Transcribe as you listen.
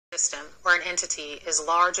System or an entity as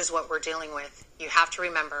large as what we're dealing with, you have to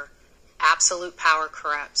remember absolute power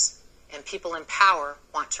corrupts, and people in power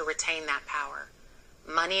want to retain that power.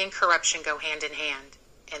 Money and corruption go hand in hand,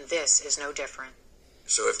 and this is no different.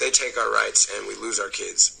 So if they take our rights and we lose our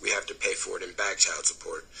kids, we have to pay for it in back child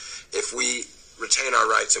support. If we retain our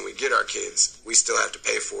rights and we get our kids, we still have to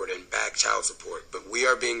pay for it in back child support. But we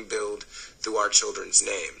are being billed through our children's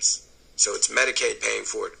names. So it's Medicaid paying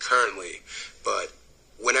for it currently, but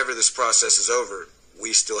whenever this process is over,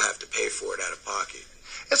 we still have to pay for it out of pocket.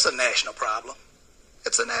 It's a national problem.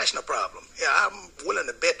 It's a national problem. Yeah, I'm willing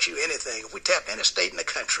to bet you anything. If we tap any state in the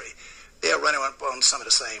country, they're running up on some of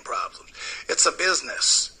the same problems. It's a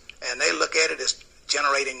business, and they look at it as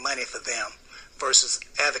generating money for them versus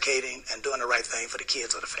advocating and doing the right thing for the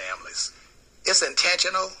kids or the families. It's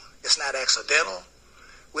intentional. It's not accidental.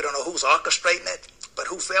 We don't know who's orchestrating it, but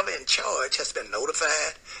whoever in charge has been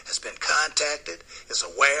notified, has been contacted, is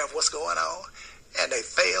aware of what's going on, and they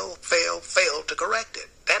fail to correct it.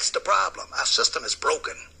 That's the problem. Our system is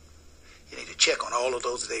broken. You need to check on all of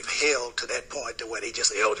those that they've held to that point to where they're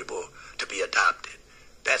just eligible to be adopted.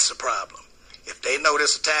 That's the problem. If they know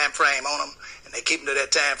there's a time frame on them and they keep them to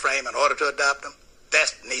that time frame in order to adopt them,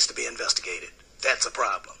 that needs to be investigated. That's a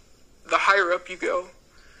problem. The higher up you go,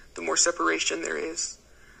 the more separation there is.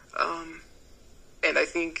 And I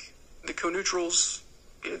think the co-neutrals,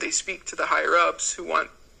 they speak to the higher ups who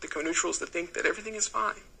want the co-neutrals to think that everything is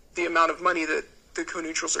fine. The amount of money that the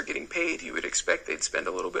co-neutrals are getting paid, you would expect they'd spend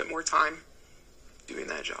a little bit more time doing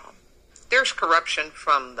that job. There's corruption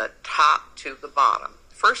from the top to the bottom.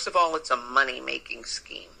 First of all, it's a money-making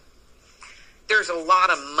scheme. There's a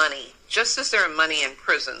lot of money. Just as there are money in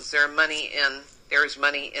prisons, there's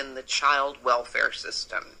money in the child welfare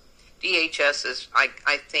system. DHS is,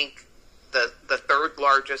 I think, the third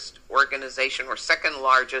largest organization or second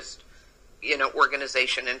largest,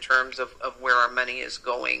 organization in terms of where our money is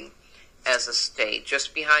going as a state,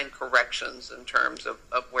 just behind corrections in terms of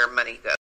where money goes.